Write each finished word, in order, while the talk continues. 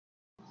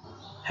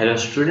Hello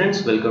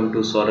students, welcome to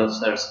Saurav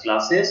Sir's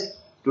classes.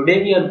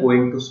 Today we are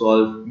going to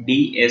solve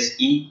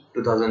DSE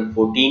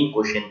 2014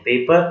 question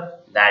paper,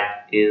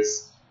 that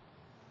is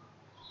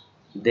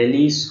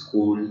Delhi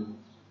School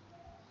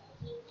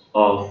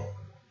of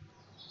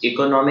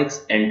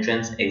Economics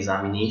Entrance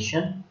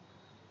Examination.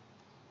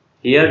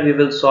 Here we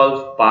will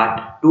solve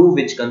part 2,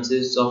 which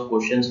consists of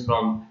questions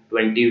from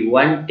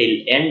 21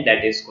 till end,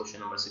 that is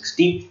question number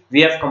 60. We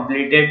have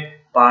completed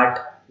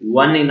part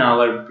 1 in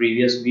our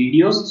previous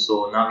videos,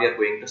 so now we are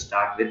going to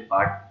start with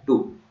part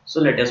 2.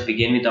 So let us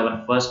begin with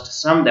our first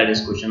sum, that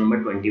is question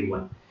number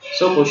 21.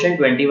 So question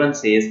 21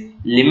 says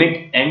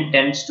limit n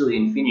tends to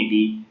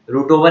infinity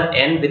root over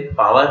n with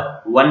power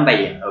 1 by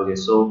n. Okay,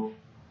 so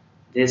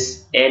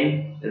this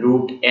n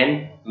root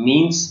n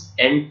means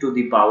n to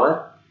the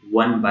power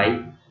 1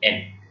 by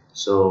n.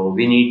 So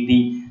we need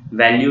the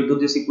value to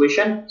this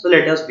equation. So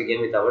let us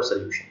begin with our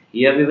solution.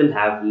 Here we will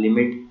have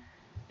limit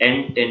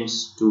n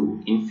tends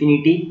to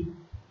infinity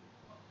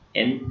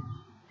n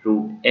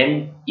root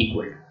n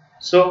equal.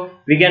 So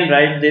we can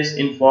write this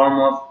in form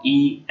of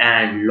e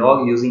and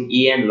log, using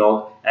e and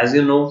log. As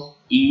you know,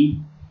 e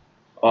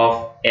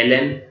of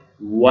ln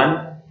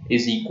 1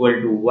 is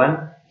equal to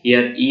 1.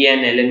 Here e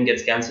and ln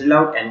gets cancelled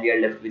out and we are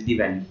left with the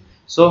value.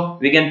 So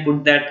we can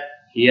put that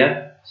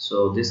here.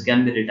 So this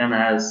can be written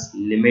as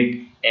limit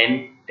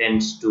n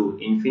tends to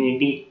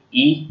infinity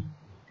e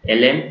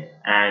ln,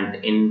 and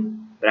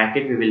in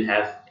bracket we will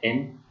have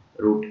n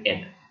root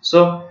n.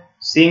 So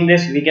seeing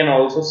this, we can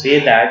also say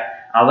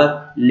that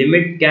our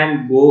limit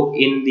can go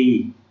in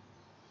the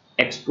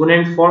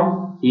exponent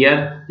form.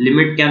 Here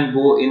limit can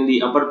go in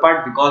the upper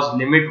part because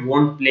limit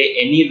won't play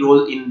any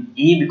role in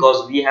e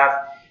because we have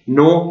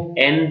no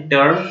n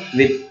term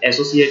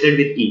associated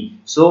with e.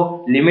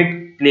 So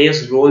limit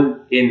plays role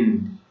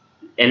in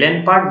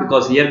ln part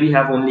because here we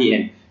have only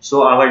n.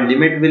 So our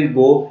limit will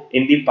go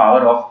in the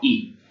power of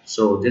e.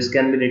 So this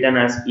can be written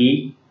as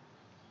e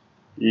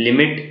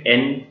limit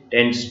n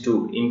tends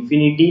to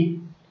infinity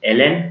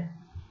ln,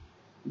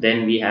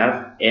 then we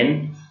have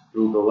n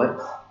root over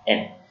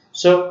n.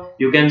 So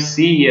you can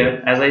see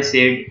here, as I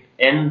said,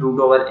 n root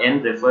over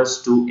n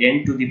refers to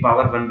n to the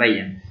power 1 by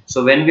n.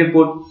 So when we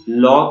put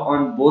log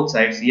on both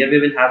sides, here we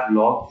will have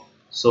log.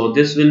 So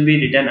this will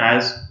be written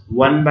as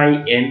 1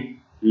 by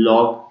n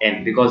log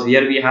n, because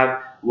here we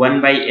have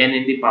 1 by n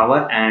in the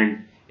power,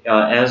 and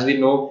as we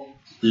know,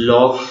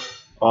 log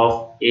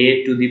of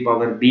a to the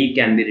power b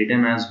can be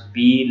written as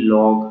b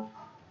log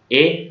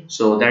a.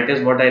 So that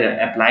is what I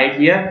applied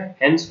here.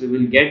 Hence we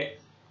will get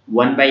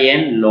 1 by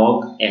n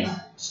log n.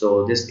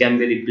 So this can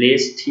be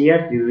replaced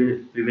here.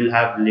 We will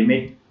have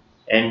limit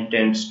n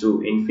tends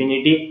to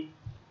infinity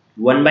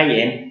 1 by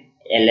n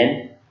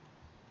ln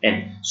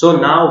n. So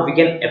now we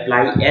can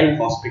apply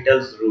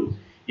L'Hospital's rule.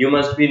 You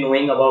must be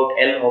knowing about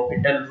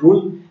L'Hospital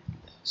rule.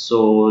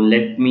 So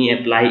let me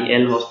apply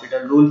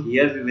L'Hospital rule.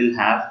 Here we will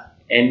have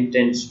n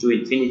tends to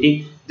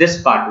infinity.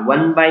 This part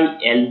 1 by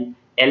l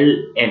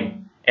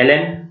ln.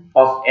 ln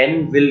of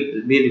n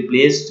will be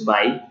replaced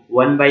by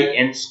 1 by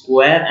n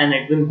square, and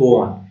it will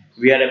go on.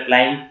 We are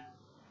applying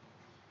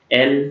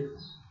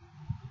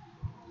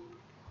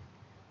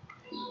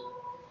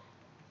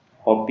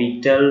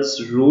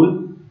L'Hospital's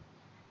rule.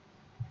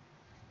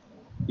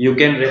 You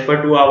can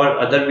refer to our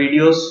other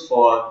videos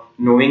for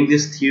knowing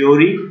this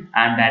theory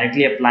and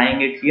directly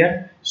applying it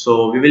here.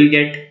 So we will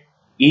get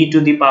e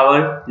to the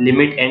power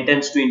limit n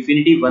tends to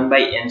infinity 1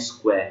 by n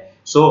square.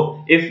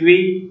 So if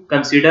we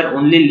consider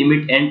only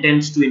limit n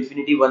tends to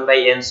infinity 1 by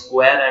n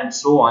square and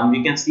so on,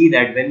 we can see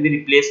that when we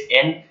replace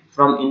n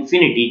from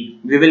infinity,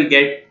 we will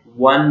get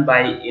 1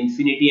 by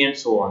infinity and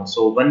so on.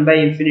 So 1 by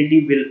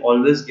infinity will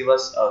always give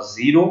us a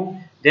 0.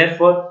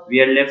 Therefore, we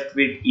are left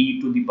with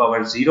e to the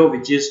power 0,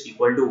 which is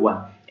equal to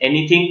 1.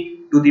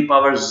 Anything to the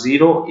power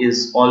 0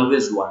 is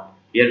always 1.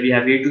 Here we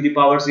have e to the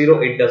power 0.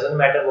 It doesn't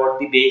matter what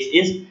the base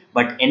is,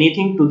 but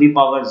anything to the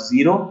power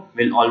 0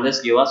 will always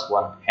give us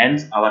 1.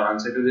 Hence, our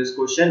answer to this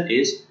question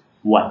is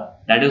 1.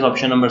 That is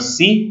option number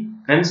C.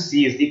 Hence,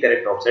 C is the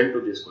correct option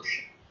to this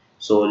question.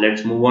 So,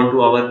 let's move on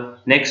to our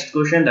next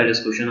question, that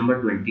is question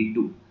number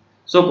 22.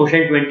 So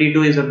question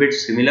 22 is a bit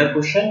similar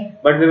question,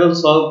 but we will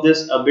solve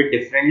this a bit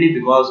differently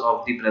because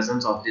of the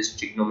presence of this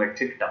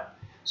trigonometric term.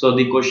 So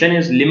the question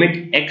is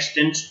limit x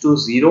tends to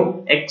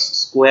 0 x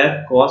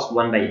square cos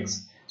 1 by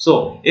x.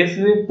 So if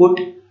we put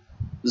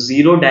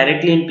 0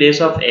 directly in place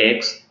of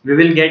x, we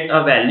will get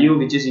a value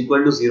which is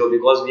equal to 0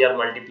 because we are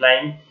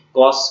multiplying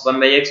cos 1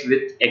 by x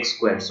with x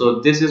square. So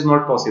this is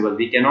not possible.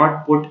 We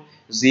cannot put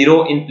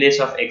 0 in place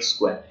of x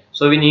square.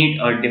 So we need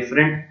a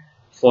different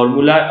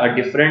formula, a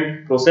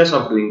different process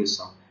of doing this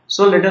sum.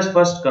 So let us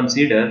first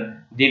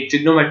consider the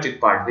trigonometric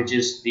part, which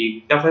is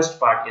the toughest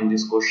part in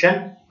this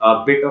question,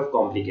 a bit of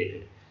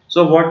complicated.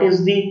 So what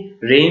is the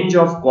range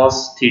of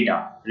cos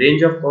theta?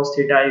 Range of cos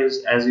theta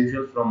is as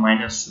usual from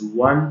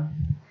 -1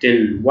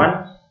 till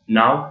 1.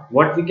 Now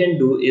what we can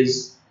do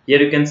is, here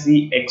you can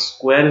see x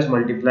square is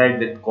multiplied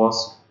with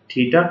cos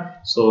theta.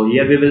 So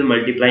here we will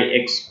multiply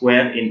x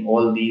square in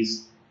all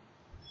these.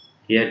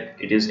 Here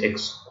it is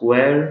x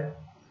square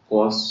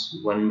cos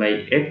 1 by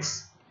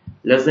x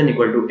less than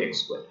equal to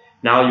x square.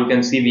 Now you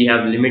can see we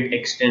have limit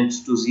x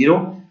tends to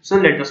 0. So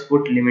let us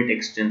put limit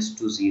x tends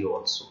to 0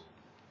 also.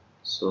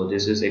 So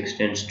this is x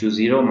tends to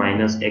 0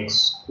 minus x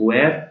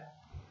square,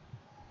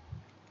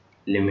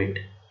 limit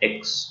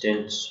x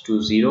tends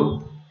to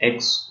 0,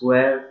 x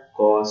square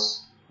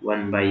cos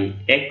 1 by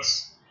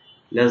x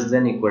less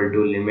than equal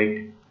to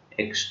limit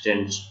x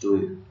tends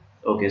to,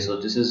 okay, so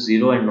this is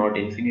 0 and not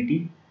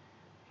infinity.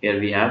 Here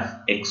we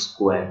have x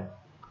square.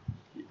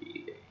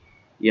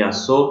 Yeah,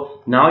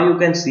 so now you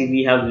can see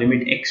we have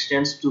limit x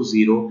tends to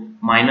 0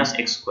 minus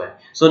x square.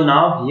 So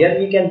now here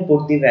we can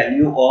put the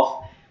value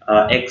of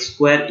x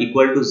square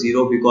equal to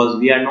 0, because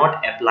we are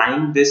not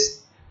applying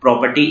this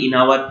property in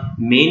our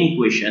main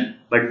equation,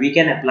 but we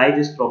can apply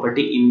this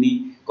property in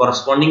the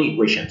corresponding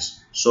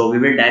equations. So we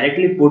will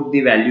directly put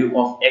the value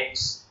of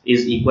x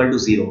is equal to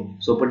 0.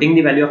 So putting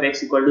the value of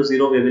x equal to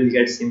 0, we will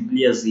get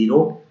simply a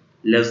 0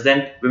 less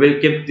than, we will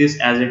keep this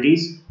as it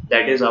is,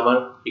 that is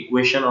our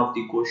equation of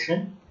the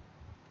quotient.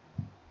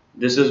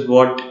 This is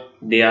what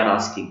they are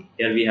asking.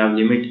 Here we have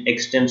limit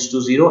x tends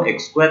to 0,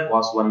 x square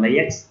cos 1 by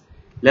x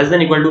less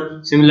than equal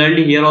to,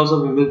 similarly here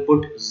also we will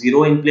put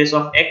 0 in place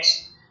of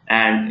x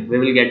and we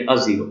will get a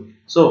 0.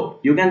 So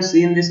you can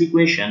see in this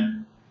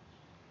equation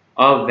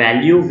a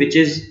value which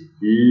is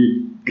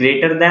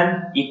greater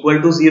than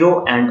equal to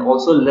 0 and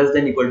also less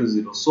than equal to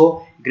 0.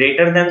 So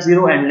greater than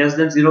 0 and less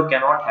than 0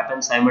 cannot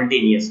happen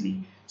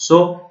simultaneously.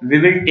 So we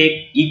will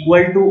take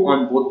equal to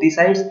on both the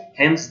sides,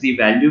 hence the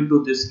value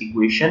to this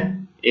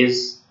equation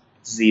is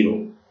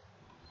 0.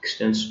 X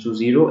tends to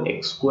 0,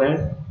 x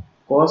square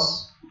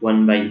cos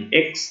 1 by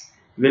x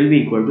will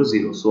be equal to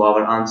 0. So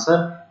our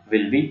answer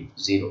will be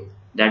 0.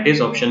 That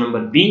is option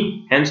number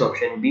B. Hence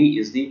option B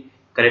is the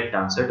correct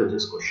answer to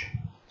this question.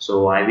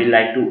 So I will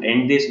like to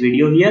end this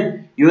video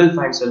here. You will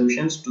find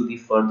solutions to the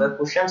further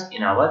questions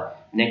in our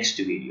next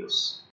videos.